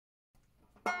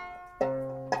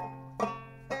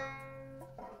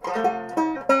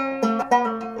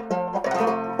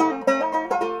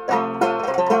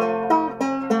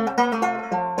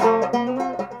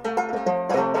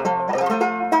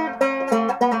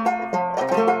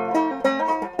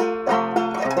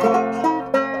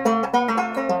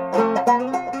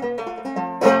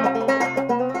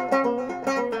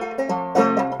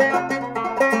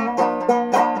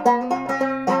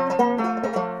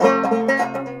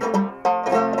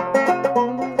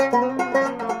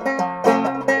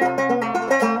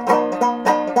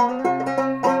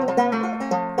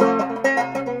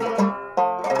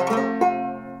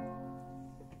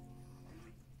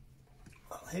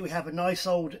nice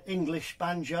old English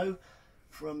banjo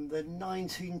from the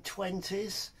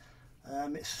 1920s.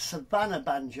 It's a Savana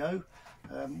banjo.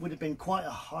 Would have been quite a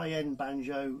high-end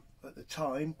banjo at the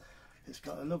time. It's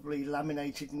got a lovely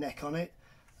laminated neck on it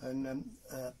and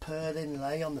pearl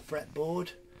inlay on the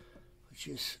fretboard, which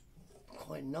is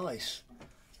quite nice.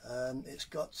 It's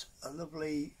got a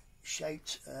lovely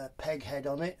shaped peg head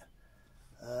on it.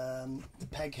 The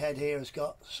peg head here has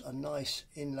got a nice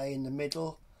inlay in the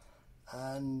middle,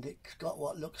 and it's got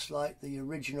what looks like the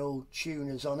original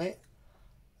tuners on it,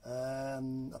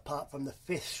 apart from the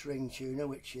 5th string tuner,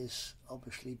 which has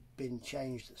obviously been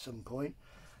changed at some point.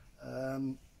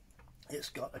 It's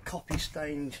got a copy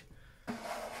stained,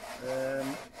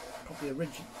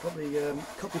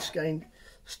 copy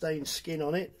stained skin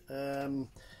on it.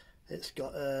 It's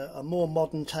got a more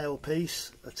modern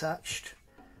tailpiece attached.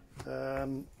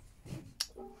 On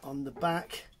the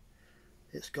back,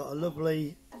 it's got a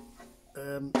lovely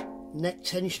neck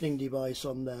tensioning device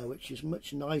on there, which is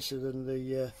much nicer than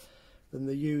the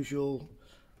usual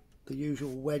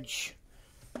wedge,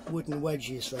 wooden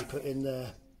wedges they put in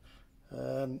there.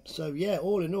 So yeah,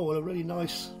 all in all, a really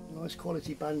nice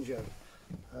quality banjo.